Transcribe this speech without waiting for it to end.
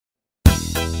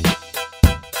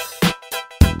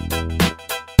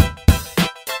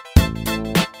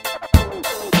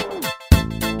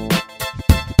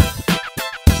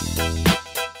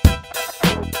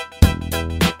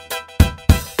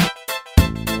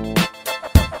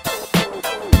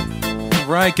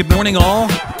right, good morning all.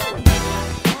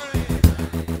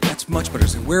 That's much better.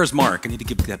 So where's Mark? I need to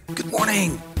give that good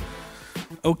morning.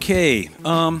 Okay,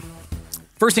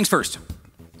 first things first.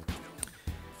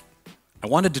 I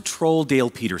wanted to troll Dale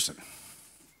Peterson.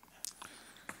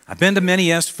 I've been to many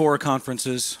S4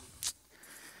 conferences,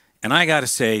 and I gotta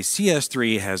say,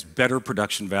 CS3 has better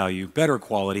production value, better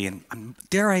quality, and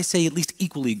dare I say, at least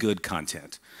equally good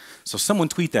content. So someone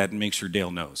tweet that and make sure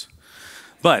Dale knows.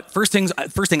 But first thing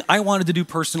I wanted to do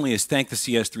personally is thank the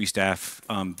CS3 staff.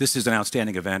 This is an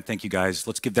outstanding event. Thank you guys.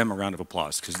 Let's give them a round of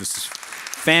applause because this is a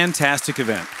fantastic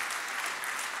event.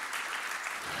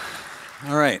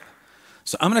 All right.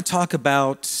 So I'm going to talk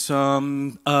about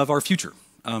some of our future,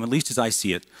 at least as I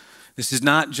see it. This is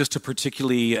not just a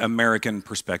particularly American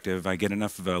perspective.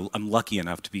 I'm lucky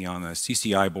enough to be on the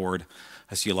CCI board.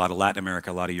 I see a lot of Latin America,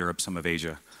 a lot of Europe, some of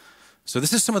Asia. So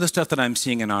this is some of the stuff that I'm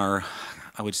seeing in our,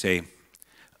 I would say,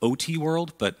 OT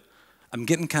world, but I'm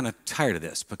getting kind of tired of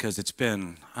this because it's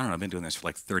been, I don't know, I've been doing this for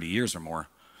like 30 years or more.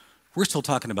 We're still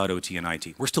talking about OT and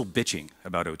IT. We're still bitching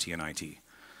about OT and IT.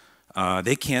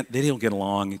 They don't get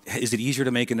along. Is it easier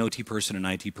to make an OT person an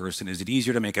IT person? Is it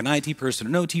easier to make an IT person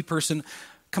an OT person?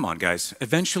 Come on, guys.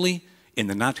 Eventually, in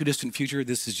the not too distant future,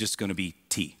 this is just going to be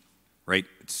T, right?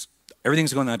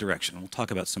 Everything's going that direction. We'll talk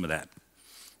about some of that.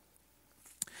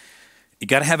 You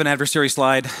got to have an adversary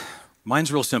slide.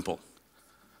 Mine's real simple.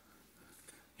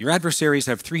 Your adversaries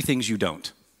have three things you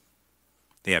don't.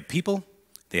 They have people,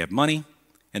 they have money,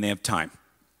 and they have time.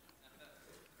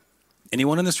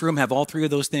 Anyone in this room have all three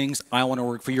of those things? I want to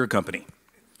work for your company.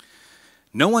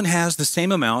 No one has the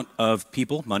same amount of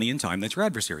people, money, and time that your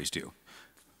adversaries do.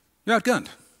 You're outgunned.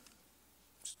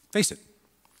 Face it.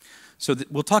 So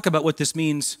we'll talk about what this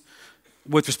means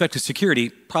with respect to security,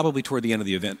 probably toward the end of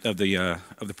the event of the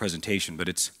presentation, but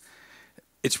it's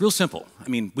real simple. I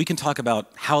mean, we can talk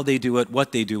about how they do it,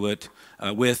 what they do it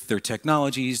with, their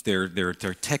technologies, their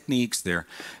techniques, their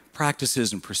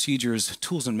practices and procedures,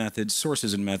 tools and methods,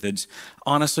 sources and methods.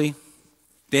 Honestly,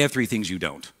 they have three things you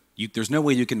don't. There's no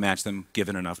way you can match them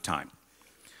given enough time.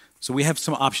 So we have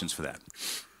some options for that.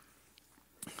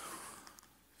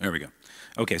 There we go.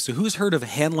 Okay, so who's heard of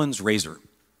Hanlon's razor?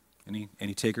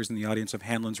 Any takers in the audience of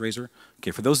Hanlon's razor?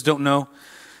 Okay, for those who don't know,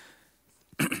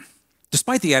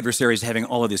 despite the adversaries having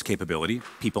all of this capability,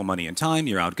 people, money, and time,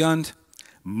 you're outgunned.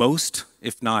 Most,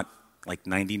 if not like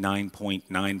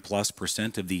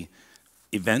 99.9+% of the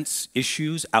events,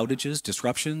 issues, outages,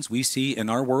 disruptions we see in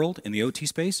our world, in the OT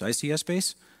space, ICS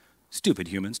space, stupid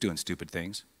humans doing stupid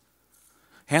things.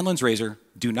 Hanlon's razor,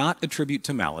 do not attribute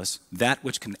to malice that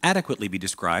which can adequately be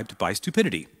described by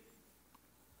stupidity.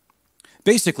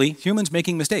 Basically, humans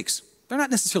making mistakes. They're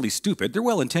not necessarily stupid, they're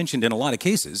well-intentioned in a lot of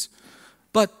cases,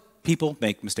 but people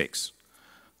make mistakes.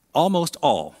 Almost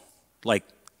all, like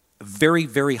a very,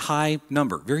 very high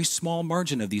number, very small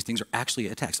margin of these things are actually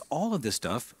attacks. All of this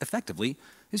stuff, effectively,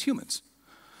 is humans.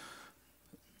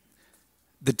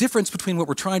 The difference between what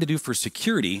we're trying to do for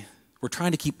security, we're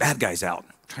trying to keep bad guys out,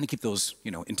 trying to keep those,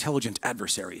 intelligent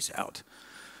adversaries out.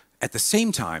 At the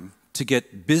same time, to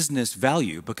get business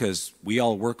value, because we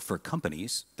all work for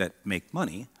companies that make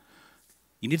money,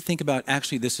 you need to think about,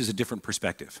 actually, this is a different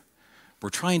perspective. We're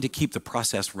trying to keep the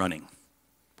process running.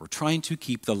 We're trying to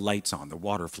keep the lights on, the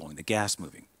water flowing, the gas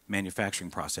moving,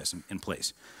 manufacturing process in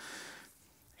place.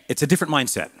 It's a different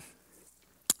mindset.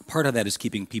 Part of that is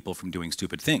keeping people from doing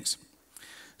stupid things.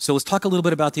 So let's talk a little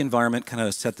bit about the environment, kind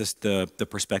of set the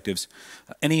perspectives.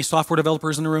 Any software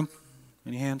developers in the room?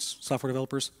 Any hands? Software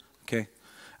developers? Okay.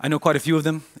 I know quite a few of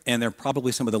them, and they're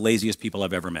probably some of the laziest people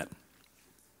I've ever met.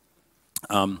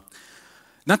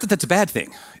 Not that that's a bad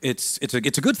thing. It's a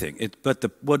good thing. But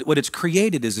what it's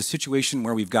created is a situation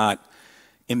where we've got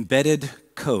embedded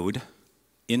code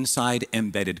inside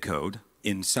embedded code,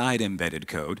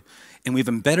 and we've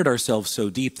embedded ourselves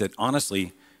so deep that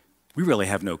honestly, we really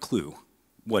have no clue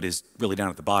what is really down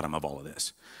at the bottom of all of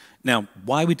this. Now,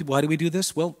 why do we do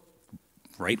this? Well,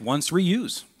 write once,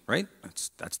 reuse, right?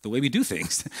 That's the way we do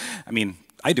things. I mean,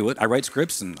 I do it. I write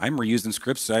scripts, and I'm reusing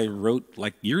scripts I wrote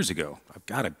like years ago.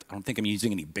 I don't think I'm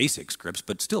using any basic scripts,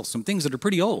 but still, some things that are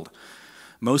pretty old.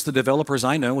 Most of the developers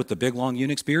I know with the big, long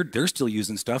Unix beard, they're still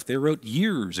using stuff they wrote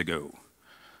years ago.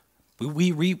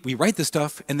 We write the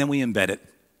stuff, and then we embed it,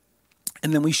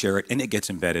 and then we share it, and it gets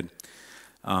embedded.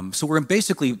 So we're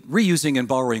basically reusing and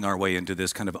borrowing our way into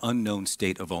this kind of unknown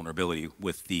state of vulnerability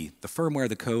with the firmware,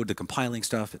 the code, the compiling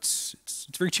stuff. It's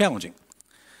very challenging.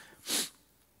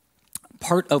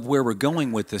 Part of where we're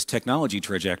going with this technology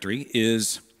trajectory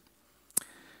is,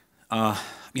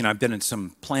 I've been in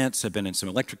some plants, I've been in some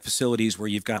electric facilities where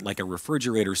you've got like a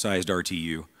refrigerator-sized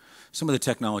RTU. Some of the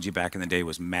technology back in the day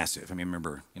was massive. I mean,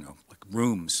 remember, like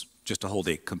rooms just to hold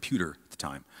a computer at the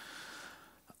time.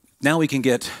 Now we can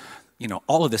get,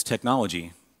 all of this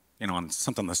technology, on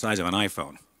something the size of an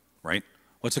iPhone, right?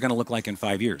 What's it going to look like in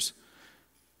 5 years?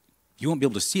 You won't be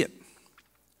able to see it.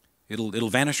 It'll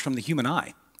vanish from the human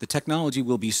eye. The technology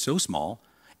will be so small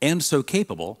and so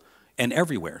capable and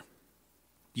everywhere.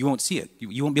 You won't see it.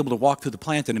 You won't be able to walk through the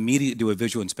plant and immediately do a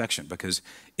visual inspection because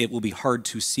it will be hard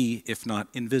to see, if not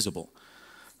invisible.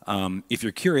 If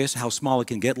you're curious how small it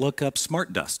can get, look up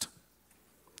smart dust.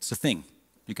 It's a thing.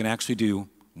 You can actually do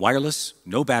wireless,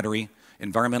 no battery,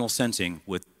 environmental sensing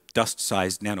with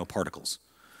dust-sized nanoparticles.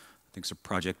 I think it's a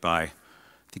project by,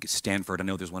 it's Stanford. I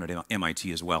know there's one at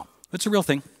MIT as well. It's a real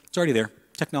thing. It's already there.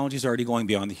 Technology is already going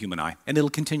beyond the human eye, and it'll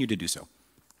continue to do so.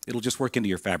 It'll just work into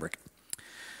your fabric.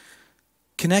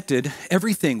 Connected,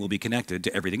 everything will be connected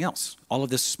to everything else. All of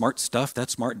this smart stuff,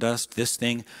 that smart dust, this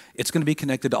thing, it's going to be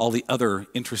connected to all the other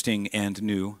interesting and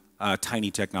new tiny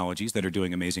technologies that are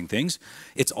doing amazing things.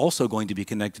 It's also going to be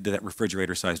connected to that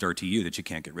refrigerator-sized RTU that you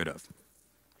can't get rid of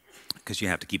because you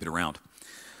have to keep it around.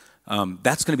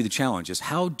 That's going to be the challenge, is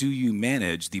how do you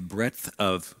manage the breadth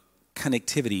of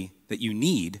connectivity that you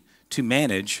need to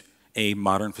manage a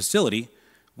modern facility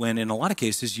when in a lot of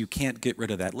cases you can't get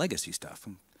rid of that legacy stuff.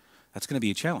 That's going to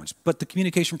be a challenge. But the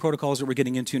communication protocols that we're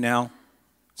getting into now,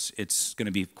 it's going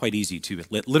to be quite easy to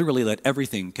literally let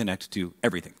everything connect to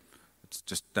everything. It's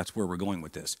just, that's where we're going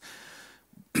with this.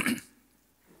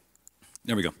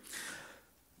 There we go.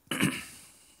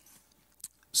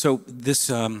 So this,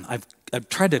 I've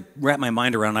tried to wrap my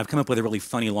mind around, I've come up with a really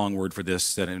funny long word for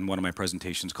this that in one of my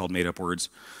presentations called made up words.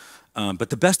 But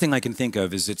the best thing I can think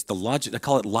of is it's I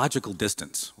call it logical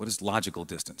distance. What is logical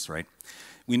distance, right?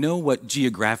 We know what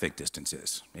geographic distance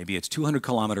is. Maybe it's 200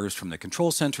 kilometers from the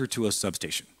control center to a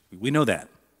substation. We know that,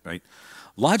 right?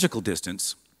 Logical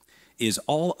distance is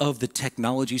all of the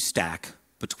technology stack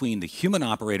between the human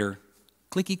operator,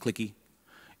 clicky, clicky,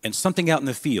 and something out in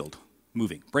the field,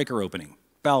 moving, breaker opening,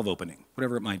 valve opening,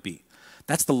 whatever it might be.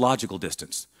 That's the logical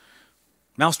distance.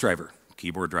 Mouse driver,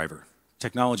 keyboard driver,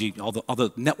 technology, all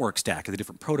the network stack of the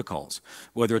different protocols,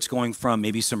 whether it's going from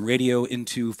maybe some radio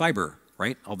into fiber,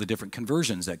 right? All the different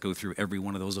conversions that go through every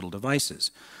one of those little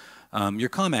devices. Your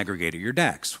comm aggregator, your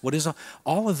DACs, what is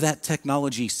all of that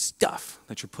technology stuff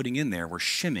that you're putting in there, we're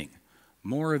shimming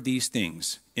more of these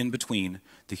things in between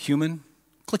the human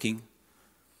clicking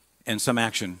and some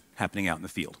action happening out in the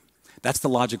field. That's the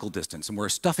logical distance, and we're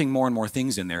stuffing more and more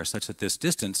things in there such that this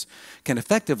distance can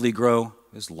effectively grow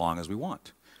as long as we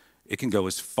want. It can go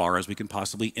as far as we can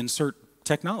possibly insert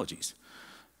technologies.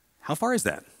 How far is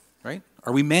that, right?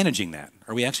 Are we managing that?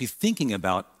 Are we actually thinking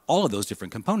about all of those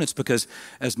different components? Because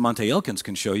as Monte Elkins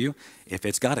can show you, if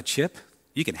it's got a chip,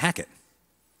 you can hack it.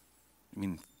 I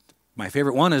mean, my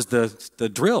favorite one is the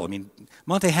drill. I mean,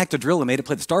 Monte hacked a drill and made it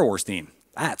play the Star Wars theme.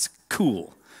 That's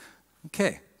cool.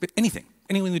 Okay, but anything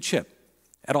with a chip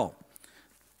at all.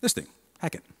 This thing,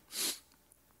 hack it.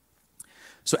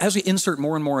 So as we insert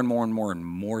more and more and more and more and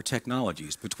more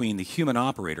technologies between the human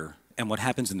operator and what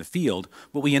happens in the field,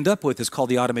 what we end up with is called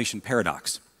the automation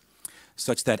paradox,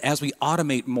 such that as we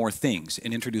automate more things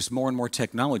and introduce more and more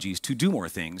technologies to do more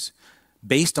things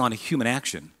based on a human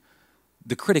action,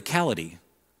 the criticality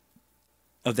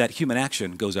of that human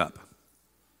action goes up.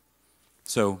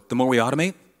 So the more we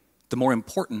automate, the more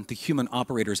important the human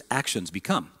operator's actions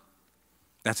become.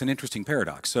 That's an interesting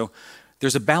paradox. So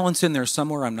there's a balance in there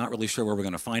somewhere. I'm not really sure where we're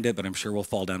going to find it, but I'm sure we'll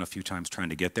fall down a few times trying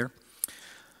to get there.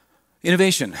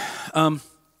 Innovation. IoT,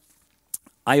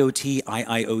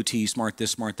 IIoT, smart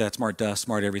this, smart that, smart dust,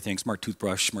 smart everything, smart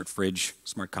toothbrush, smart fridge,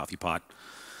 smart coffee pot.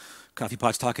 Coffee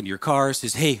pot's talking to your car,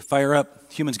 says, hey, fire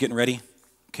up, humans getting ready,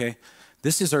 okay?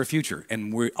 This is our future,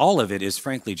 and all of it is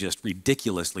frankly just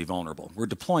ridiculously vulnerable. We're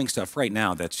deploying stuff right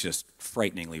now that's just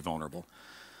frighteningly vulnerable.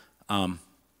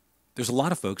 There's a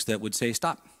lot of folks that would say,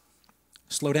 stop,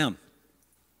 slow down.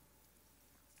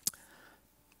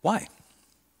 Why?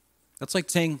 That's like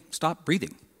saying, stop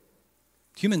breathing.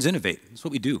 Humans innovate, that's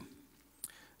what we do.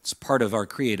 It's part of our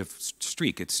creative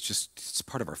streak, it's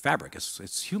part of our fabric,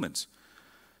 it's humans.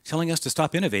 Telling us to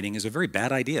stop innovating is a very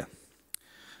bad idea.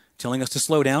 Telling us to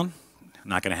slow down,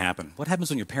 not going to happen. What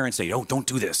happens when your parents say, oh, don't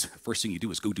do this? First thing you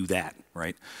do is go do that,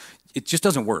 right? It just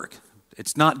doesn't work.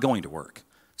 It's not going to work.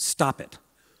 Stop it.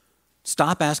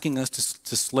 Stop asking us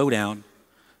to slow down.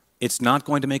 It's not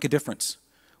going to make a difference.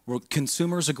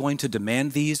 Consumers are going to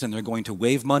demand these, and they're going to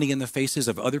wave money in the faces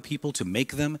of other people to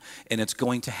make them, and it's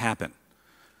going to happen.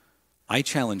 I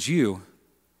challenge you,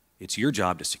 it's your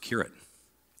job to secure it,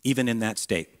 even in that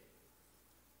state.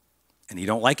 And you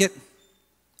don't like it?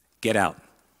 Get out.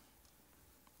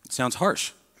 It sounds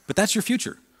harsh, But that's your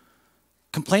future.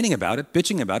 Complaining about it,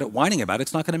 bitching about it, whining about it,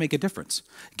 it's not going to make a difference.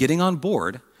 Getting on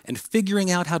board and figuring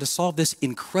out how to solve this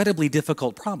incredibly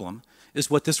difficult problem is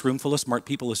what this room full of smart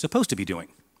people is supposed to be doing.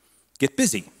 Get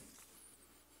busy.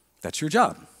 That's your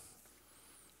job.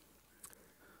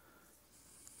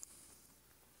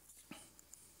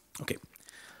 Okay.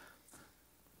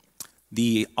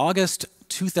 The August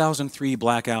 2003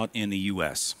 blackout in the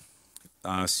US,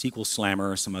 SQL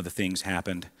Slammer, some other things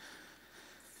happened.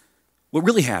 What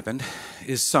really happened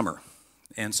is summer,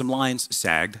 and some lines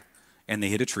sagged, and they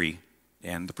hit a tree,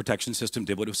 and the protection system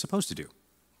did what it was supposed to do.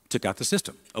 Took out the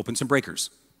system, opened some breakers,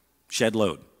 shed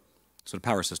load. That's what a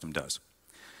power system does.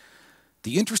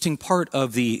 The interesting part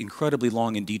of the incredibly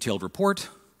long and detailed report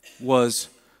was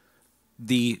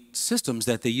the systems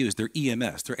that they used, their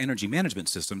EMS, their energy management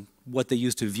system, what they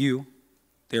used to view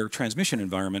their transmission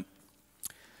environment,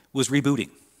 was rebooting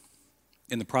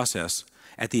in the process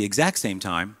at the exact same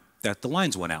time that the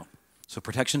lines went out. So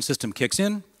protection system kicks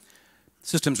in,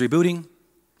 system's rebooting,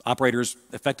 operators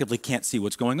effectively can't see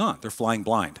what's going on. They're flying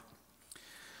blind.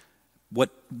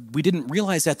 What we didn't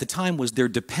realize at the time was their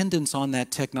dependence on that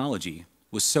technology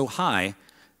was so high,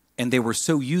 and they were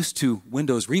so used to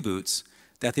Windows reboots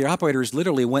that the operators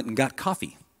literally went and got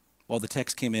coffee while the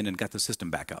techs came in and got the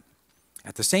system back up.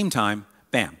 At the same time,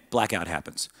 bam, blackout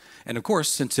happens. And of course,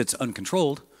 since it's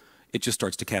uncontrolled, it just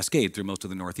starts to cascade through most of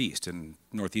the Northeast. And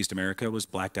Northeast America was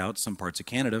blacked out, some parts of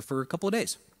Canada, for a couple of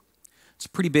days. It's a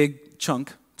pretty big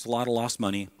chunk. It's a lot of lost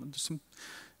money.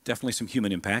 Definitely some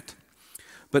human impact.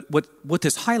 But what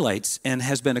this highlights, and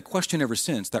has been a question ever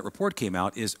since that report came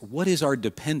out, is what is our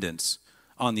dependence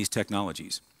on these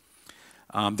technologies?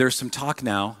 There's some talk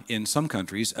now in some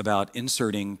countries about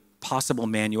inserting possible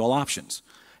manual options.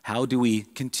 How do we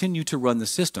continue to run the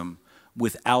system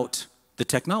without the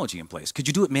technology in place? Could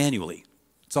you do it manually?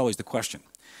 It's always the question.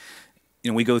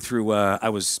 You know, we go through, I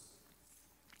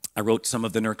wrote some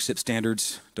of the NERC SIP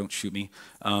standards. Don't shoot me.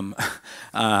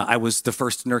 I was the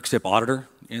first NERC SIP auditor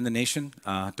in the nation.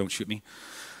 Don't shoot me.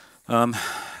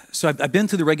 So I've been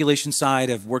through the regulation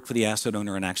side. I've worked for the asset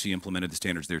owner and actually implemented the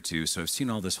standards there too. So I've seen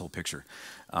all this whole picture.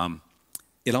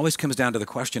 It always comes down to the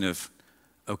question of,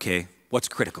 okay, what's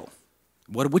critical?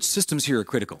 Which systems here are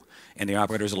critical? And the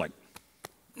operators are like,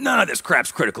 none of this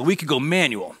crap's critical. We could go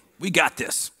manual. We got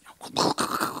this.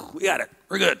 We got it.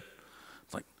 We're good.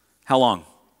 It's like, how long?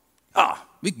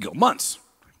 We could go months.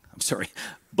 I'm sorry,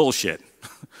 bullshit.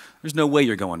 There's no way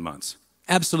you're going months.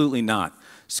 Absolutely not.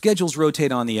 Schedules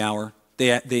rotate on the hour.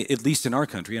 They, at least in our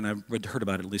country, and I've heard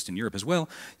about it at least in Europe as well,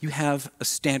 you have a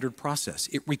standard process.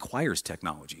 It requires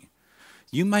technology.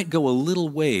 You might go a little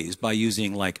ways by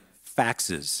using like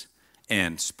faxes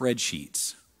and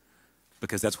spreadsheets,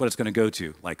 because that's what it's going to go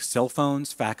to, like cell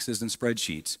phones, faxes, and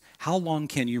spreadsheets. How long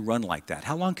can you run like that?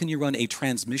 How long can you run a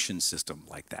transmission system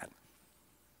like that?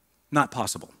 Not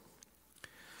possible.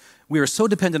 We are so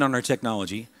dependent on our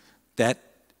technology that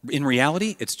in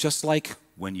reality, it's just like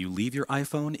when you leave your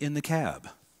iPhone in the cab.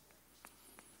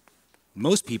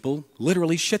 Most people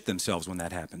literally shit themselves when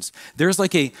that happens. There's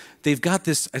like they've got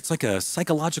this, it's like a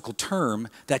psychological term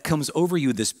that comes over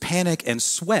you, this panic and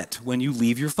sweat when you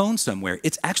leave your phone somewhere.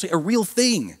 It's actually a real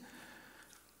thing.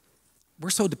 We're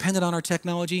so dependent on our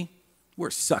technology,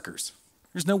 we're suckers.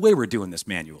 There's no way we're doing this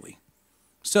manually.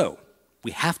 So,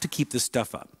 we have to keep this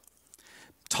stuff up.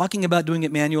 Talking about doing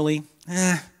it manually,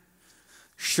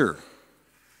 sure.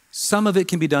 Some of it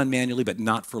can be done manually, but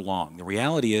not for long. The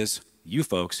reality is, you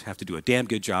folks have to do a damn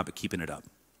good job at keeping it up.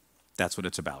 That's what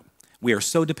it's about. We are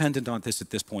so dependent on this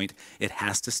at this point, it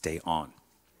has to stay on.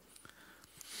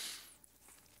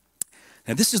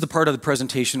 Now, this is the part of the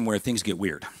presentation where things get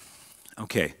weird.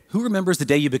 Okay, who remembers the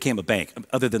day you became a bank,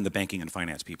 other than the banking and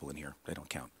finance people in here? They don't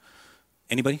count.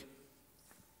 Anybody?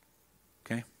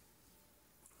 Okay.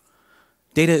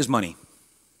 Data is money.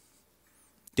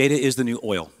 Data is the new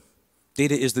oil.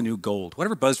 Data is the new gold.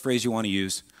 Whatever buzz phrase you want to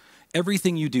use,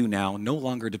 everything you do now no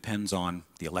longer depends on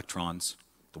the electrons,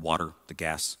 the water, the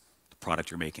gas, the product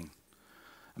you're making.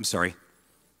 I'm sorry,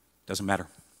 doesn't matter.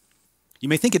 You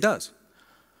may think it does.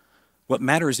 What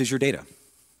matters is your data.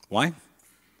 Why?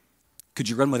 Could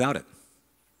you run without it?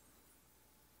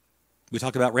 We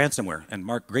talk about ransomware, and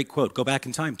Mark, great quote, go back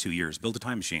in time 2 years, build a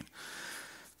time machine.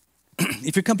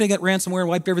 If your company got ransomware and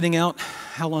wiped everything out,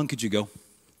 how long could you go?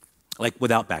 Like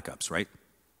without backups, right?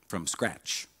 From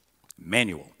scratch,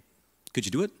 manual. Could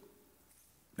you do it?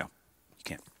 No, you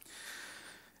can't.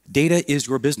 Data is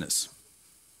your business.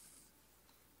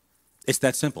 It's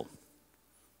that simple.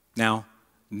 Now,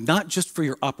 not just for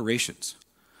your operations.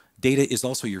 Data is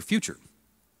also your future.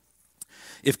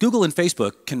 If Google and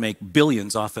Facebook can make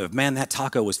billions off of, man, that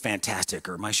taco was fantastic,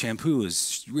 or my shampoo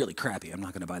is really crappy, I'm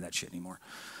not going to buy that shit anymore.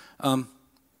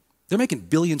 They're making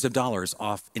billions of dollars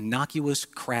off innocuous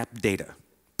crap data.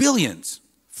 Billions.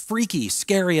 Freaky,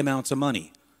 scary amounts of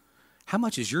money. How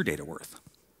much is your data worth?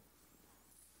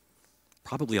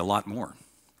 Probably a lot more.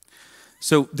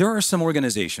 So there are some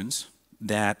organizations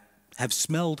that have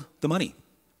smelled the money.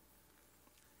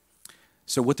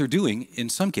 So what they're doing in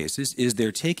some cases is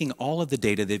they're taking all of the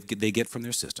data they get from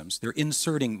their systems, they're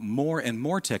inserting more and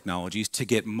more technologies to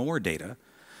get more data.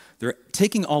 They're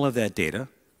taking all of that data,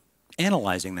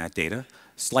 analyzing that data,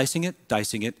 slicing it,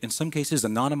 dicing it, in some cases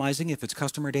anonymizing if it's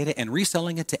customer data, and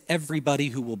reselling it to everybody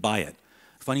who will buy it.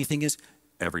 Funny thing is,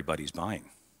 everybody's buying.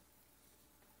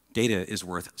 Data is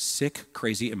worth sick,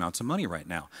 crazy amounts of money right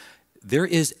now. There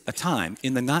is a time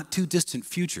in the not too distant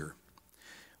future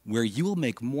where you will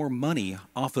make more money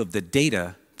off of the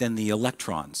data than the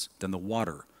electrons, than the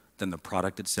water, than the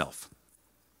product itself.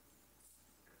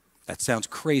 That sounds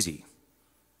crazy,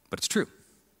 but it's true.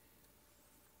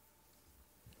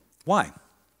 Why?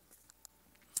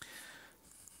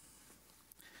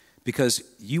 Because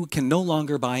you can no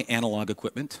longer buy analog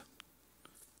equipment,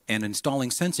 and installing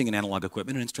sensing in analog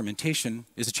equipment and instrumentation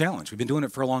is a challenge. We've been doing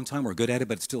it for a long time, we're good at it,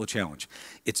 but it's still a challenge.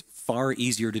 It's far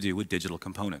easier to do with digital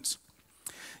components.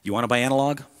 You want to buy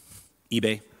analog?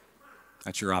 eBay.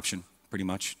 That's your option, pretty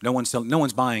much. No one's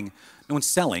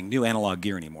selling new analog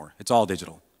gear anymore. It's all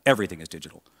digital. Everything is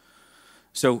digital.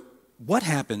 So what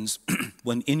happens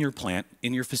when in your plant,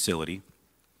 in your facility,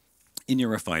 in your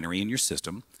refinery, in your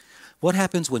system, what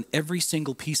happens when every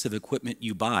single piece of equipment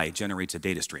you buy generates a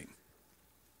data stream?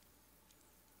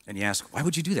 And you ask, why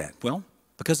would you do that? Well,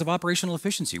 because of operational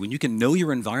efficiency. When you can know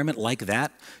your environment like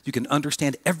that, you can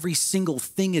understand every single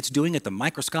thing it's doing at the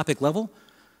microscopic level,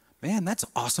 man, that's an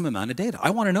awesome amount of data. I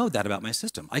want to know that about my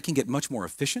system. I can get much more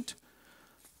efficient.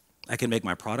 I can make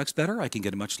my products better. I can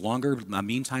get a much longer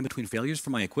mean time between failures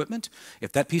for my equipment.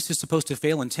 If that piece is supposed to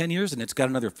fail in 10 years and it's got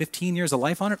another 15 years of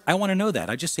life on it, I want to know that.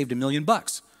 I just saved $1 million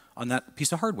on that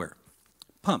piece of hardware.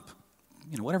 Pump,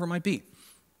 whatever it might be.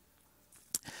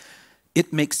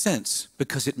 It makes sense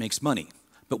because it makes money.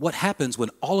 But what happens when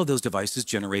all of those devices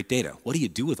generate data? What do you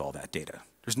do with all that data?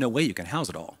 There's no way you can house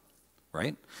it all,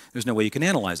 right? There's no way you can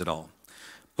analyze it all.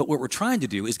 But what we're trying to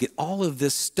do is get all of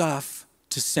this stuff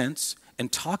to sense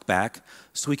and talk back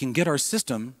so we can get our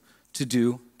system to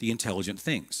do the intelligent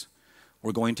things.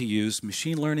 We're going to use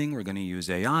machine learning, we're going to use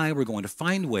AI, we're going to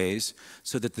find ways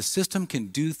so that the system can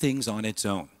do things on its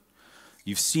own.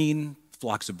 You've seen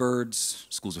flocks of birds,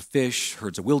 schools of fish,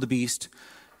 herds of wildebeest.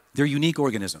 They're a unique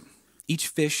organism. Each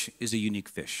fish is a unique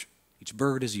fish. Each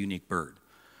bird is a unique bird.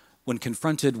 When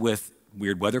confronted with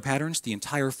weird weather patterns, the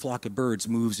entire flock of birds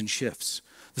moves and shifts.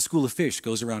 The school of fish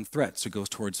goes around threats or goes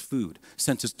towards food,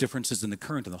 senses differences in the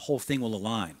current, and the whole thing will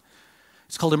align.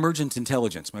 It's called emergent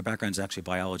intelligence. My background is actually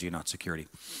biology, not security.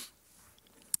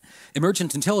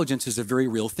 Emergent intelligence is a very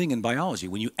real thing in biology.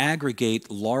 When you aggregate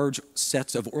large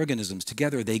sets of organisms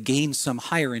together, they gain some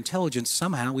higher intelligence.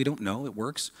 Somehow, we don't know, it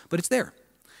works, but it's there.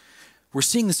 We're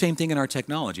seeing the same thing in our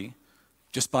technology,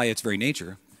 just by its very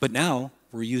nature, but now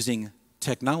we're using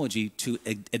technology to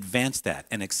advance that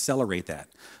and accelerate that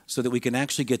so that we can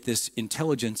actually get this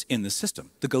intelligence in the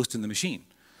system, the ghost in the machine.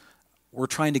 We're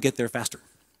trying to get there faster.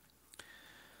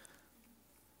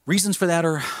 Reasons for that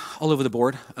are all over the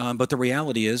board, but the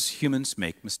reality is humans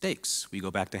make mistakes. We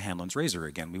go back to Hanlon's razor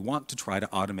again. We want to try to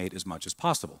automate as much as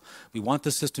possible. We want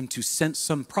the system to sense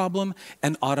some problem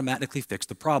and automatically fix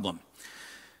the problem,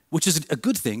 which is a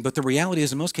good thing, but the reality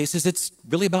is in most cases it's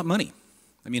really about money.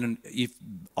 I mean,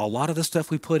 a lot of the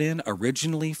stuff we put in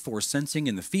originally for sensing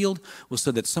in the field was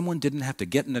so that someone didn't have to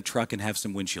get in a truck and have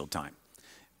some windshield time.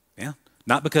 Yeah?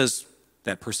 Not because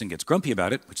that person gets grumpy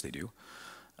about it, which they do.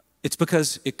 It's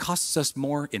because it costs us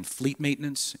more in fleet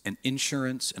maintenance and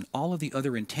insurance and all of the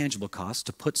other intangible costs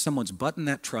to put someone's butt in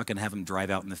that truck and have them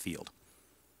drive out in the field.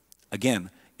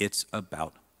 Again, it's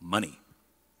about money.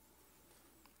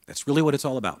 That's really what it's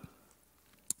all about.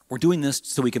 We're doing this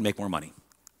so we can make more money.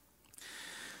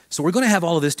 So we're going to have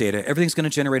all of this data. Everything's going to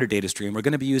generate a data stream. We're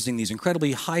going to be using these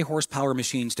incredibly high horsepower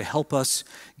machines to help us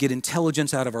get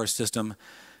intelligence out of our system.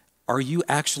 Are you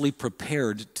actually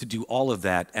prepared to do all of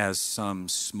that as some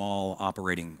small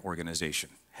operating organization?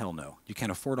 Hell no. You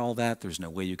can't afford all that. There's no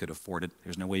way you could afford it.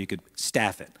 There's no way you could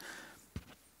staff it.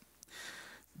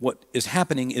 What is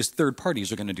happening is third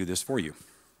parties are going to do this for you.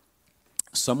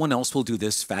 Someone else will do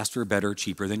this faster, better,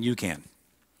 cheaper than you can.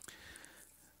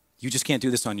 You just can't do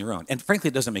this on your own. And frankly,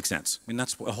 it doesn't make sense. I mean,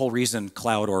 that's the whole reason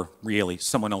cloud, or really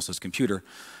someone else's computer,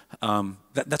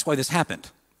 that's why this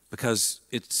happened. because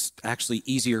it's actually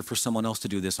easier for someone else to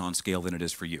do this on scale than it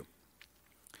is for you.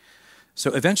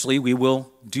 So eventually, we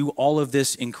will do all of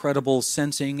this incredible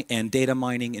sensing and data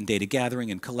mining and data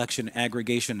gathering and collection,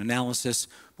 aggregation, analysis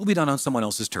will be done on someone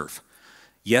else's turf.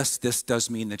 Yes, this does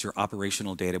mean that your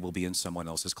operational data will be in someone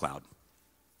else's cloud.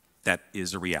 That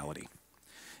is a reality.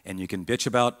 And you can bitch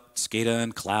about SCADA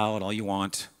and cloud all you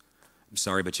want. I'm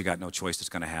sorry, but you got no choice. It's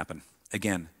going to happen.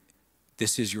 Again,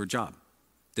 this is your job.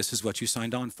 This is what you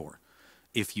signed on for.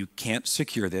 If you can't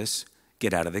secure this,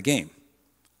 get out of the game.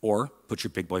 Or put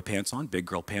your big boy pants on, big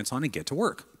girl pants on, and get to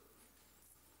work.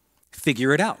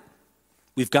 Figure it out.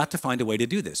 We've got to find a way to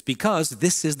do this because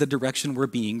this is the direction we're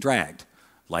being dragged,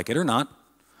 like it or not.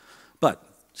 But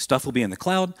stuff will be in the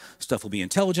cloud, stuff will be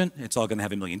intelligent, it's all going to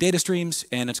have a million data streams,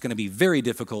 and it's going to be very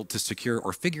difficult to secure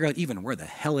or figure out even where the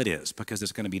hell it is because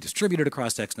it's going to be distributed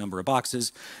across X number of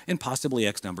boxes in possibly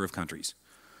X number of countries.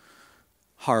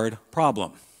 Hard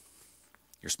problem.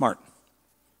 You're smart.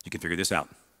 You can figure this out.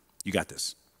 You got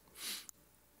this.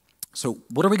 So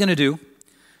what are we going to do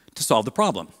to solve the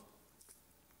problem?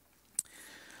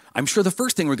 I'm sure the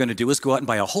first thing we're going to do is go out and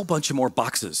buy a whole bunch of more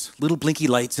boxes, little blinky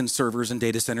lights and servers and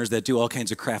data centers that do all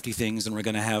kinds of crafty things, and we're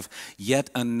going to have yet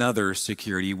another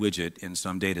security widget in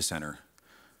some data center,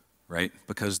 right?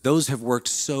 Because those have worked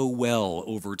so well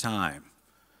over time.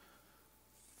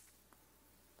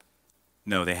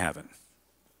 No, they haven't.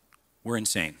 We're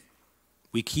insane.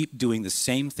 We keep doing the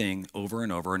same thing over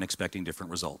and over and expecting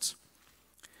different results.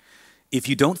 If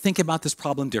you don't think about this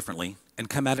problem differently and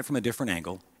come at it from a different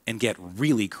angle and get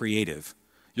really creative,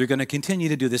 you're going to continue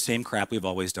to do the same crap we've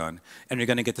always done, and you're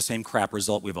going to get the same crap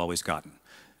result we've always gotten.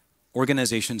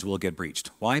 Organizations will get breached.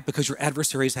 Why? Because your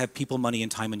adversaries have people, money, and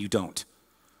time, and you don't.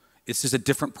 This is a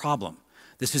different problem.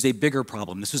 This is a bigger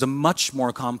problem. This is a much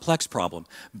more complex problem.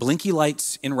 Blinky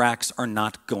lights in racks are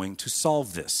not going to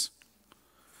solve this.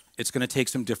 It's going to take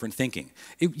some different thinking.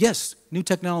 Yes, new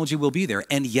technology will be there,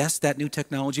 and yes, that new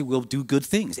technology will do good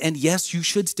things, and yes, you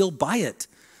should still buy it.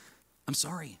 I'm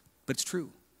sorry, but it's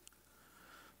true.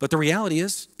 But the reality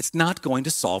is, it's not going to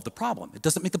solve the problem. It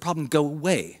doesn't make the problem go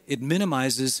away. It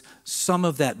minimizes some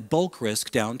of that bulk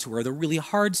risk down to where the really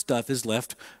hard stuff is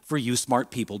left for you smart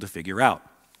people to figure out.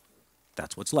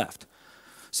 That's what's left.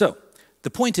 So, the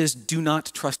point is, do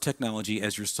not trust technology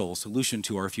as your sole solution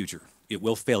to our future. It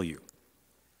will fail you.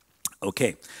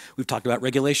 Okay, we've talked about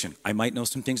regulation. I might know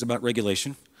some things about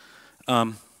regulation.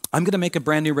 I'm going to make a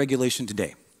brand new regulation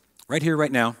today. Right here,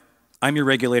 right now, I'm your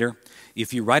regulator.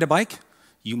 If you ride a bike,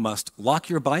 you must lock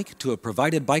your bike to a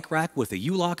provided bike rack with a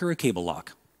U-lock or a cable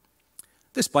lock.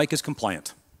 This bike is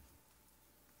compliant.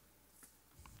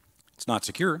 It's not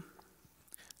secure.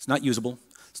 It's not usable.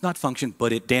 It's not functional,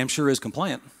 but it damn sure is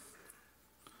compliant.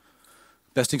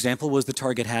 Best example was the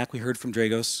Target hack we heard from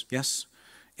Dragos, yes?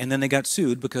 And then they got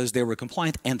sued because they were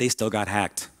compliant and they still got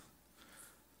hacked.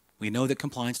 We know that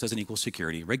compliance doesn't equal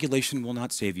security. Regulation will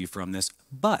not save you from this,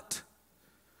 but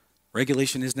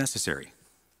regulation is necessary.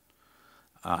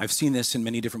 I've seen this in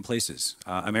many different places.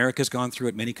 America's gone through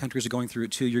it. Many countries are going through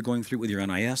it too. You're going through it with your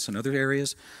NIS and other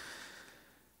areas.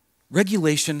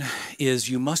 Regulation is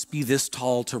you must be this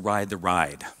tall to ride the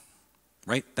ride,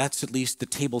 right? That's at least the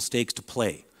table stakes to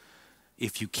play.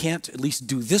 If you can't at least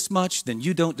do this much, then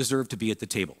you don't deserve to be at the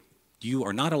table. You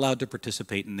are not allowed to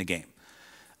participate in the game.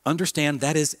 Understand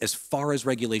that is as far as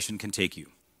regulation can take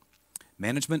you.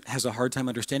 Management has a hard time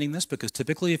understanding this because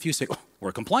typically if you say, oh,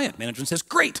 we're compliant, management says,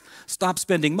 great, stop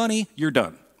spending money, you're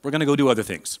done. We're going to go do other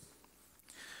things.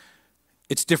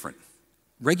 It's different.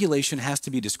 Regulation has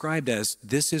to be described as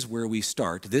this is where we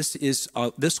start. This is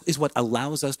what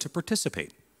allows us to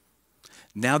participate.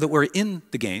 Now that we're in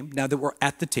the game, now that we're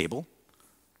at the table,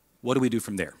 what do we do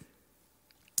from there?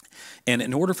 And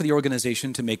in order for the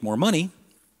organization to make more money,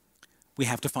 we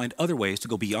have to find other ways to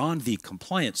go beyond the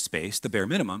compliance space, the bare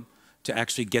minimum, to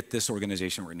actually get this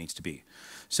organization where it needs to be.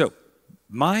 So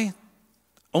my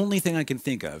only thing I can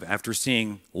think of after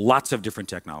seeing lots of different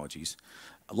technologies,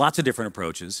 lots of different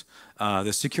approaches,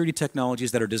 the security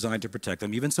technologies that are designed to protect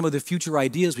them, even some of the future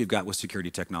ideas we've got with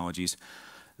security technologies,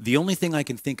 the only thing I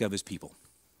can think of is people.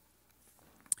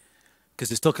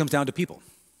 Because it still comes down to people.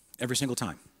 Every single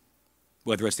time.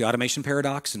 Whether it's the automation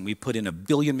paradox and we put in 1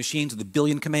 billion machines with 1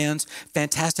 billion commands,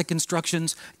 fantastic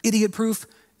instructions, idiot-proof,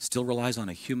 still relies on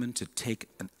a human to take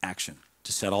an action,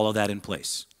 to set all of that in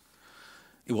place.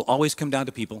 It will always come down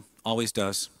to people, always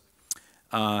does.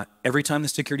 Every time the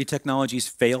security technologies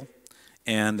fail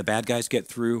and the bad guys get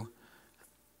through,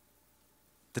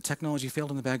 the technology failed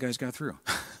and the bad guys got through.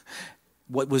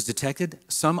 What was detected?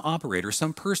 Some operator,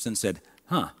 some person said,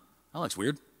 that looks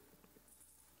weird.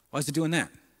 Why is it doing that?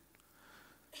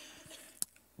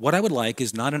 What I would like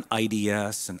is not an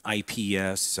IDS, an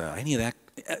IPS, any of that.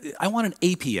 I want an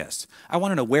APS. I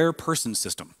want an aware person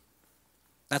system.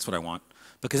 That's what I want,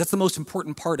 because that's the most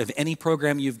important part of any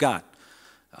program you've got.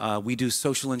 We do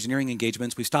social engineering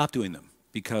engagements. We stop doing them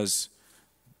because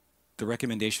the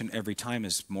recommendation every time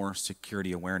is more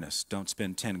security awareness. Don't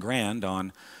spend 10 grand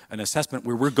on an assessment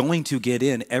where we're going to get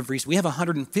in we have a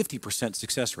 150%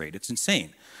 success rate. It's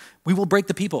insane. We will break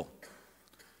the people.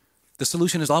 The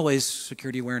solution is always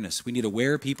security awareness. We need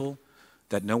aware people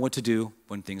that know what to do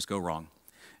when things go wrong,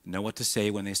 know what to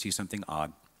say when they see something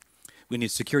odd. We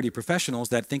need security professionals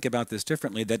that think about this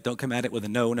differently, that don't come at it with a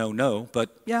no, no, no,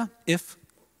 but yeah, if.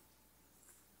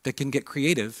 That can get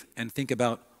creative and think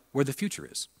about where the future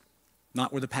is,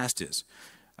 not where the past is.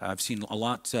 I've seen a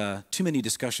lot, too many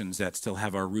discussions that still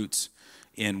have our roots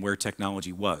in where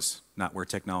technology was, not where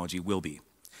technology will be.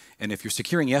 And if you're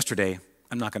securing yesterday,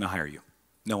 I'm not going to hire you.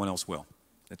 No one else will.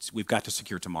 We've got to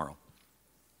secure tomorrow.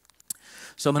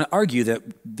 So I'm going to argue that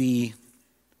the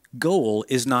goal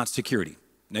is not security.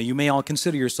 Now, you may all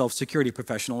consider yourself security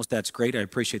professionals. That's great. I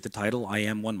appreciate the title. I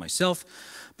am one myself.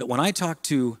 But when I talk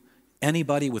to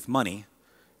anybody with money,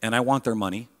 and I want their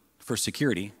money for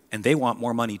security, and they want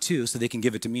more money too, so they can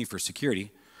give it to me for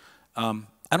security, I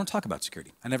don't talk about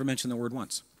security. I never mention the word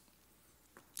once.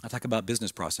 I talk about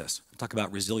business process. I talk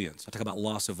about resilience. I talk about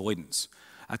loss avoidance.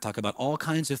 I talk about all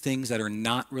kinds of things that are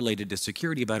not related to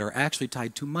security, but are actually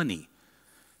tied to money.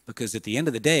 Because at the end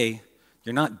of the day,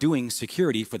 you're not doing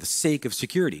security for the sake of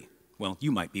security. Well,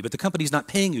 you might be, but the company's not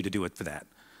paying you to do it for that.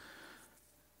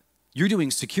 You're doing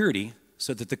security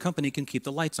so that the company can keep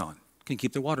the lights on, can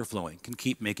keep the water flowing, can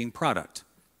keep making product.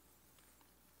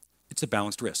 It's a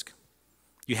balanced risk.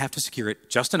 You have to secure it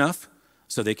just enough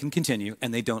so they can continue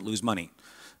and they don't lose money.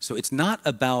 So it's not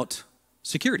about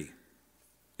security.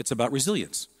 It's about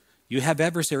resilience. You have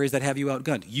adversaries that have you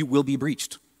outgunned. You will be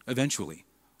breached eventually.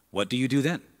 What do you do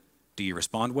then? Do you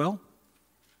respond well?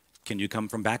 Can you come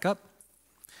from backup?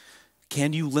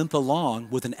 Can you limp along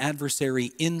with an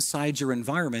adversary inside your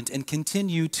environment and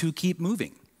continue to keep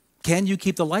moving? Can you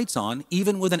keep the lights on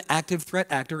even with an active threat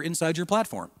actor inside your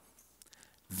platform?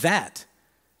 That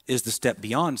is the step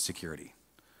beyond security.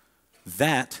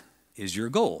 That is your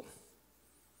goal.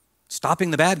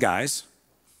 Stopping the bad guys,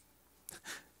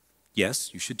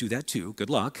 yes, you should do that too. Good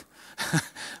luck.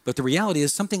 But the reality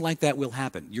is something like that will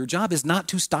happen. Your job is not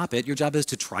to stop it. Your job is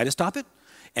to try to stop it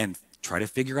and try to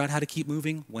figure out how to keep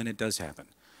moving when it does happen.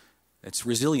 It's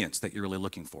resilience that you're really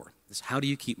looking for. It's how do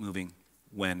you keep moving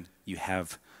when you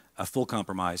have a full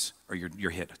compromise or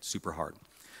you're hit super hard.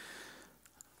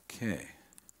 Okay.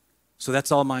 So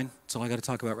that's all mine. That's all I got to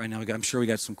talk about right now. I'm sure we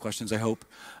got some questions, I hope.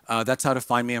 That's how to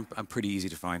find me. I'm pretty easy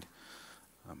to find.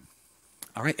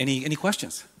 All right, any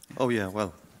questions? Oh, yeah,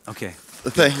 well. Okay.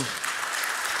 Thank you.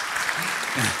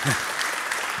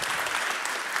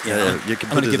 You can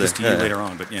I'm going to give this to you later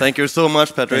on. But yeah. Thank you so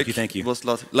much, Patrick. Thank you. It was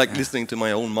like listening to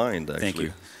my own mind, actually. Thank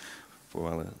you.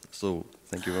 So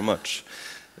thank you very much.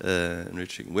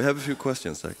 Enriching. We have a few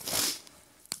questions.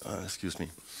 Excuse me.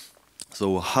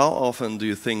 So how often do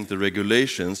you think the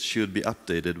regulations should be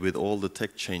updated with all the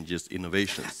tech changes,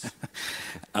 innovations?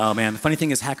 Oh, man. The funny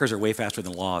thing is hackers are way faster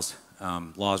than laws.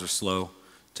 Laws are slow.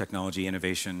 Technology,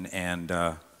 innovation, and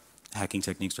hacking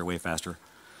techniques are way faster.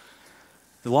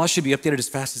 The laws should be updated as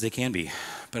fast as they can be.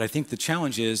 But I think the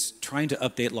challenge is trying to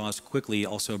update laws quickly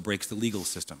also breaks the legal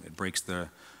system. It breaks the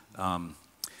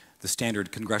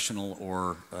standard congressional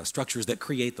or structures that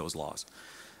create those laws.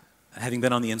 Having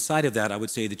been on the inside of that, I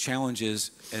would say the challenge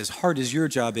is, as hard as your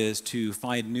job is to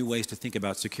find new ways to think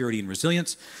about security and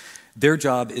resilience, their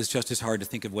job is just as hard to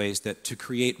think of ways to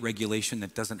create regulation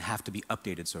that doesn't have to be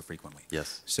updated so frequently.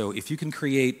 Yes. So if you can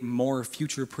create more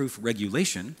future-proof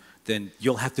regulation, then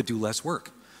you'll have to do less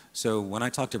work. So when I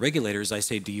talk to regulators, I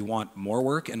say, do you want more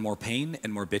work and more pain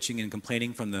and more bitching and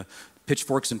complaining from the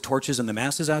pitchforks and torches and the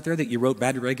masses out there that you wrote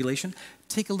bad regulation?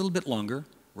 Take a little bit longer.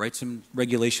 Write some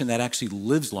regulation that actually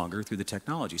lives longer through the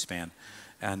technology span,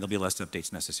 and there'll be less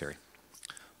updates necessary.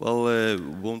 Well,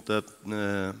 won't that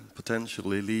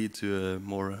potentially lead to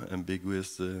more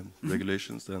ambiguous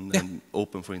regulations and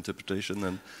open for interpretation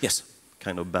and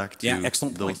kind of back to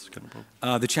excellent those point. kind of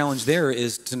problems? The challenge there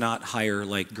is to not hire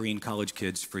like green college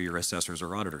kids for your assessors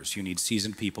or auditors. You need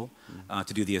seasoned people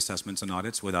to do the assessments and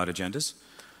audits without agendas,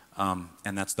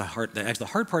 and that's the hard. Actually,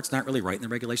 the hard part's not really writing the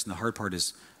regulation. The hard part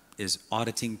is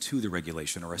auditing to the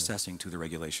regulation or assessing to the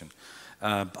regulation.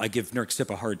 I give NERC-CIP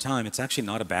a hard time. It's actually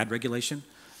not a bad regulation.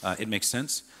 It makes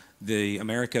sense.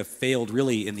 America failed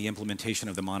really in the implementation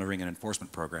of the monitoring and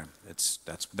enforcement program.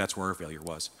 That's where our failure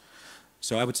was.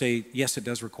 So I would say, yes, it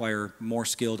does require more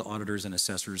skilled auditors and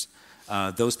assessors.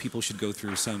 Those people should go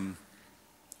through some,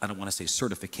 I don't want to say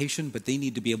certification, but they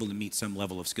need to be able to meet some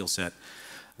level of skill set.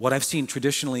 What I've seen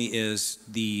traditionally is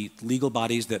the legal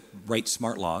bodies that write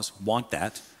smart laws want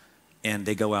that, and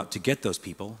they go out to get those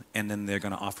people, and then they're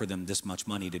going to offer them this much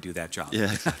money to do that job.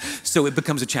 Yeah. So it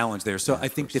becomes a challenge there. So Yeah, I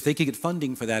think if they could get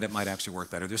funding for that, it might actually work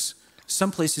better. There's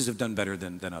some places have done better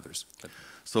than others.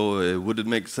 So would it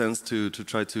make sense to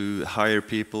try to hire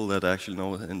people that actually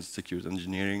know in security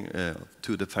engineering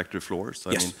to the factory floors?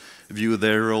 I Yes. mean, view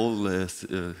their role as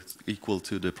equal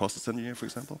to the process engineer, for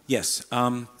example? Yes.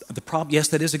 Yes,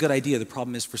 that is a good idea. The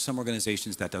problem is for some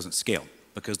organizations that doesn't scale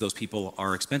because those people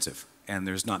are expensive and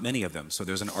there's not many of them. So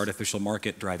there's an artificial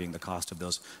market driving the cost of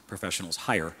those professionals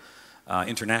higher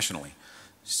internationally.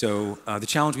 So the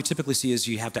challenge we typically see is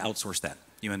you have to outsource that.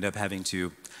 You end up having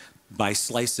to buy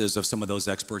slices of some of those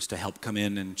experts to help come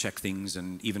in and check things,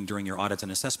 and even during your audits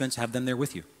and assessments, have them there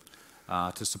with you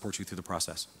to support you through the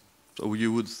process. So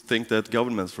you would think that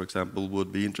governments, for example,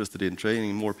 would be interested in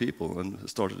training more people and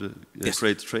start to Yes.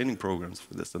 create training programs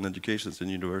for this, and educations in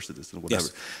universities and whatever.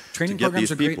 Yes, training to get programs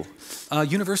these are people.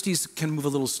 great. Universities can move a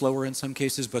little slower in some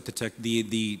cases, but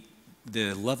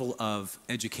the level of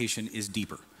education is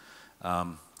deeper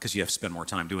because you have to spend more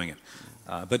time doing it.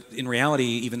 But in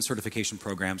reality, even certification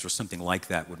programs or something like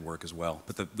that would work as well.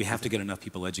 But we have to get enough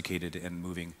people educated and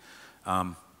moving.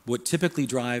 What typically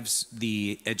drives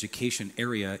the education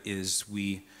area is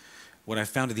what I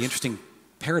found the interesting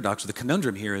paradox or the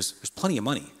conundrum here is there's plenty of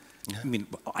money. Yeah. I mean,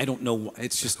 I don't know,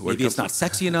 it's just maybe it's not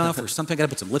sexy enough or something, I gotta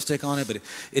put some lipstick on it, but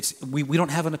we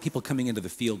don't have enough people coming into the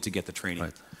field to get the training.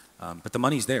 Right. But the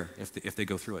money's there if they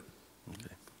go through it.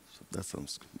 Okay, so that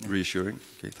sounds reassuring.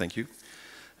 Okay, thank you.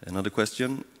 Another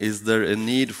question, is there a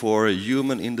need for a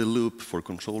human in the loop for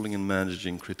controlling and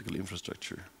managing critical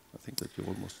infrastructure? I think that you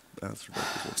almost answered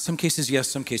that before. Some cases yes,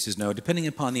 some cases no, depending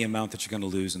upon the amount that you're going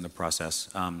to lose in the process.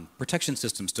 Protection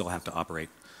systems still have to operate.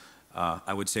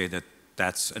 I would say that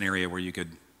that's an area where you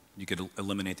could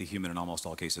eliminate the human in almost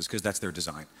all cases because that's their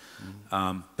design.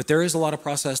 Mm-hmm. But there is a lot of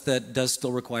process that does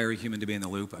still require a human to be in the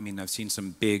loop. I mean, I've seen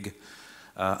some big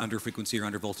under frequency or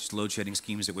under voltage load shedding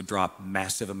schemes that would drop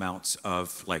massive amounts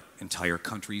of like entire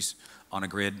countries on a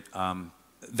grid.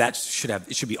 That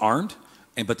should be armed,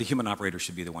 but the human operator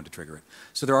should be the one to trigger it.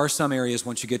 So there are some areas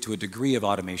once you get to a degree of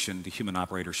automation, the human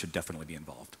operator should definitely be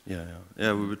involved. Yeah.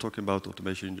 We were talking about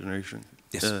automation generation,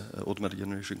 yes. Automatic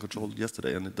generation control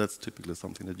yesterday, and that's typically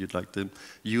something that you'd like the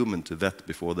human to vet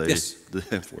before they yes.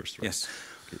 enforce, right? Yes.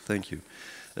 Okay, thank you.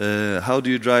 How do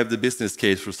you drive the business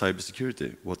case for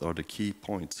cybersecurity? What are the key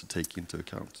points to take into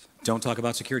account? Don't talk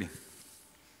about security.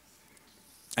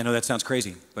 I know that sounds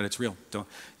crazy, but it's real. The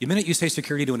minute you say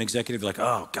security to an executive, you're like,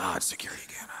 oh God, security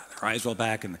again. Their eyes roll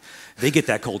back and they get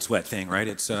that cold sweat thing, right?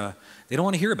 They don't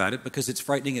want to hear about it because it's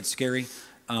frightening, it's scary.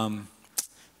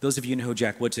 Those of you know who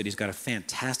Jack Wood said, he's got a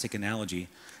fantastic analogy.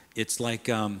 It's like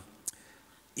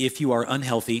if you are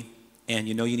unhealthy and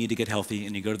you know you need to get healthy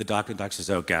and you go to the doctor says,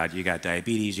 oh God, you got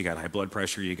diabetes, you got high blood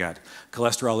pressure, you got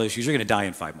cholesterol issues, you're going to die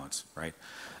in 5 months, right?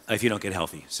 If you don't get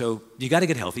healthy. So you got to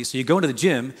get healthy. So you go into the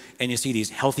gym and you see these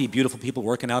healthy, beautiful people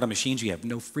working out on machines you have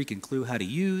no freaking clue how to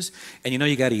use. And you know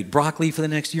you got to eat broccoli for the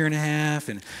next year and a half.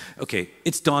 And okay,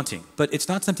 it's daunting, but it's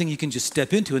not something you can just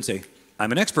step into and say,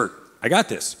 I'm an expert, I got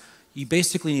this. You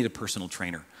basically need a personal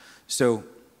trainer. So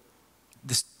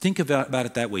think about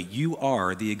it that way. You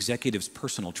are the executive's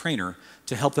personal trainer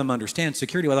to help them understand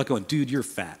security without going, dude, you're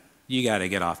fat. You got to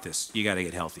get off this. You got to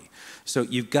get healthy. So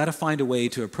you've got to find a way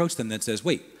to approach them that says,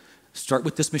 wait, start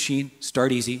with this machine,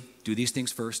 start easy, do these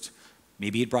things first,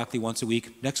 maybe eat broccoli once a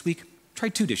week. Next week, try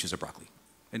 2 dishes of broccoli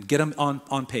and get them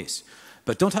on pace.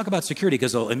 But don't talk about security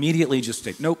because they'll immediately just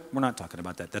say, nope, we're not talking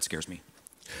about that. That scares me.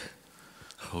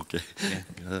 Okay.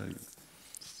 Yeah.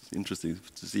 It's interesting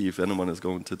to see if anyone is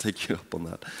going to take you up on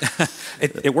that.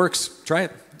 It works. Try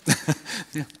it.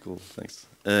 Yeah. Cool, thanks.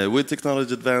 With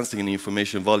technology advancing and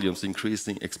information volumes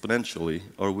increasing exponentially,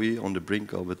 are we on the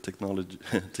brink of a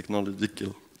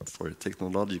technological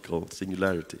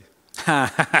singularity?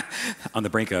 On the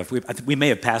brink of. We may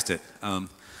have passed it.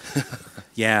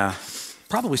 Yeah,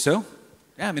 probably so.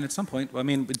 Yeah, I mean, at some point. I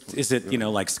mean, is it,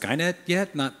 like Skynet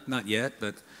yet? Not yet,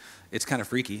 but it's kind of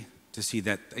freaky to see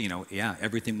that,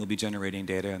 everything will be generating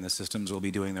data and the systems will be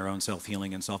doing their own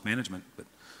self-healing and self-management, but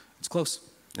it's close.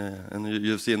 Yeah, and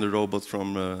you've seen the robots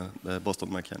from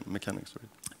Boston Mechanics, right?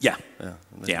 Yeah.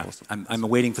 Yeah. Awesome. I'm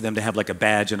waiting for them to have like a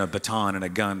badge and a baton and a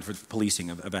gun for policing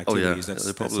of activities. Oh yeah,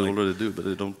 they probably already do, but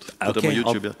they don't put them on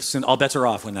YouTube yet. All bets are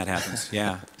off when that happens,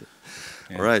 yeah.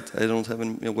 All right, I don't have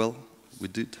any, well, we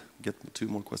did get 2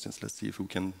 more questions. Let's see if we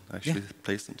can actually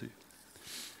place them to you.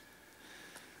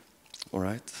 All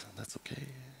right, that's okay.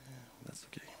 That's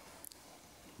okay.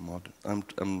 I'm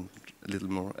a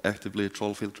little more actively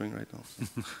troll filtering right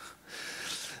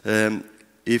now.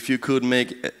 If you could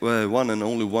make one and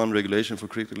only one regulation for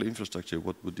critical infrastructure,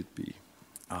 what would it be?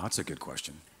 Oh, that's a good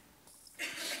question.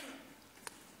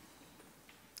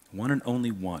 One and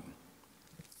only one.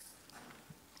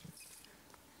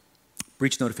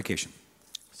 Breach notification.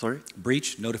 Sorry?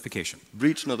 Breach notification.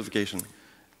 Breach notification.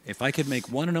 If I could make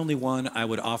one and only one, I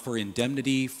would offer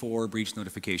indemnity for breach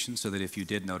notification so that if you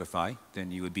did notify,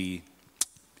 then you would be,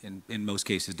 in most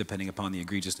cases, depending upon the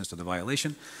egregiousness of the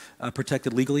violation,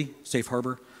 protected legally, safe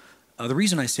harbor. The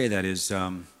reason I say that is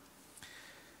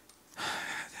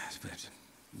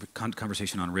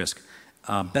conversation on risk.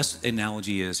 Best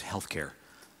analogy is healthcare.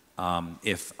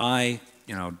 If I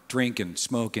drink and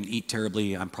smoke and eat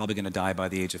terribly, I'm probably going to die by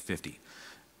the age of 50.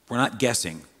 We're not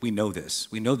guessing. We know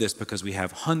this. We know this because we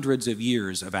have hundreds of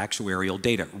years of actuarial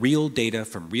data, real data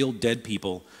from real dead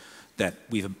people that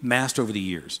we've amassed over the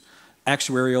years.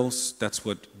 Actuarials, that's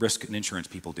what risk and insurance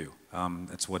people do.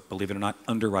 That's what, believe it or not,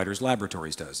 Underwriters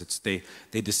Laboratories does. They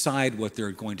decide what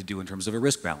they're going to do in terms of a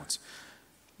risk balance.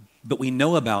 But we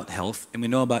know about health and we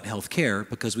know about health care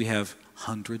because we have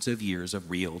hundreds of years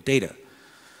of real data.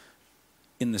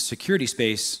 In the security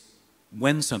space,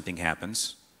 when something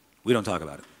happens, we don't talk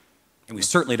about it. And we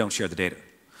certainly don't share the data.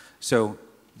 So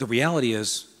the reality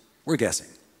is we're guessing.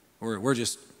 We're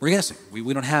guessing.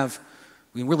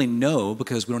 We really know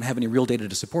because we don't have any real data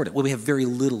to support it. Well, we have very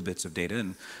little bits of data,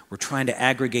 and we're trying to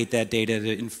aggregate that data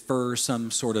to infer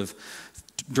some sort of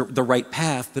the right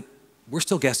path, but we're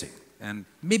still guessing. And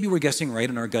maybe we're guessing right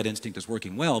and our gut instinct is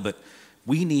working well, but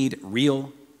we need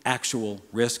real, actual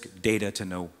risk data to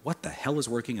know what the hell is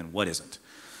working and what isn't.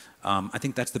 I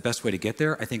think that's the best way to get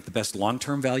there. I think the best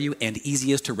long-term value and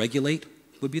easiest to regulate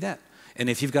would be that. And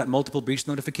if you've got multiple breach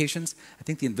notifications, I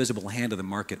think the invisible hand of the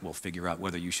market will figure out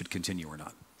whether you should continue or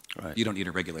not. Right. You don't need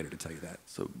a regulator to tell you that.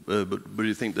 So, but do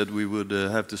you think that we would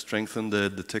have to strengthen the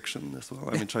detection as well?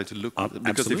 I mean, try to look, because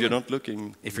absolutely. if you're not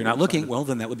looking... If you're not looking, well,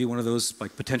 then that would be one of those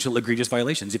like potential egregious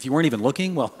violations. If you weren't even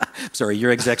looking, well, sorry,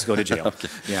 your execs go to jail. Okay.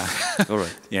 Yeah. All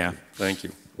right. Yeah. Thank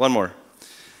you. One more.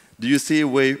 Do you see a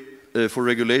way for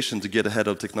regulation to get ahead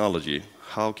of technology?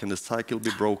 How can the cycle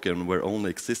be broken where only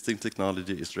existing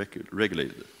technology is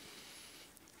regulated?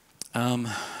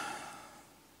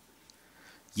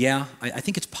 Yeah, I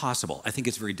think it's possible. I think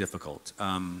it's very difficult.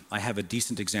 I have a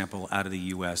decent example out of the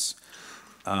US.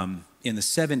 In the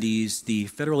 70s, the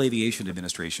Federal Aviation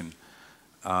Administration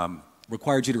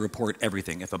required you to report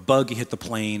everything. If a bug hit the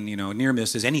plane, near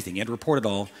misses, anything, you had to report it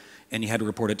all, and you had to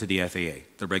report it to the FAA,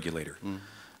 the regulator.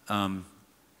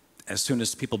 As soon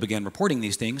as people began reporting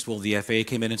these things, well, the FAA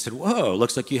came in and said, whoa,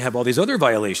 looks like you have all these other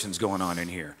violations going on in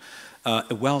here.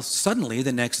 Well, suddenly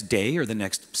the next day or the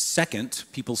next second,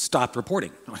 people stopped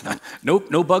reporting. Nope,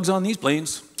 no bugs on these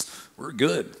planes. We're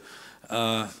good.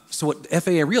 So what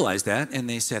FAA realized that, and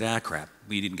they said, crap,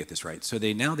 we didn't get this right. So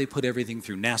now they put everything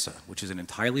through NASA, which is an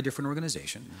entirely different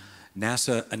organization.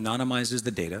 NASA anonymizes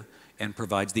the data and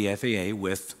provides the FAA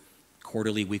with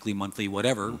quarterly, weekly, monthly,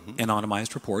 whatever,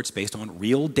 anonymized reports based on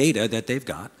real data that they've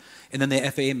got. And then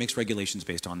the FAA makes regulations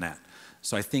based on that.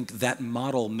 So I think that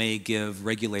model may give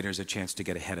regulators a chance to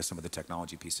get ahead of some of the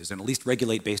technology pieces and at least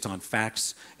regulate based on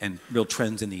facts and real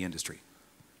trends in the industry.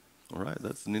 All right,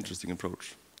 that's an interesting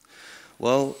approach.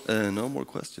 Well, no more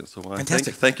questions. So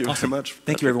Fantastic. Thank you awesome. very much.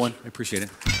 Thank you, everyone. I appreciate it.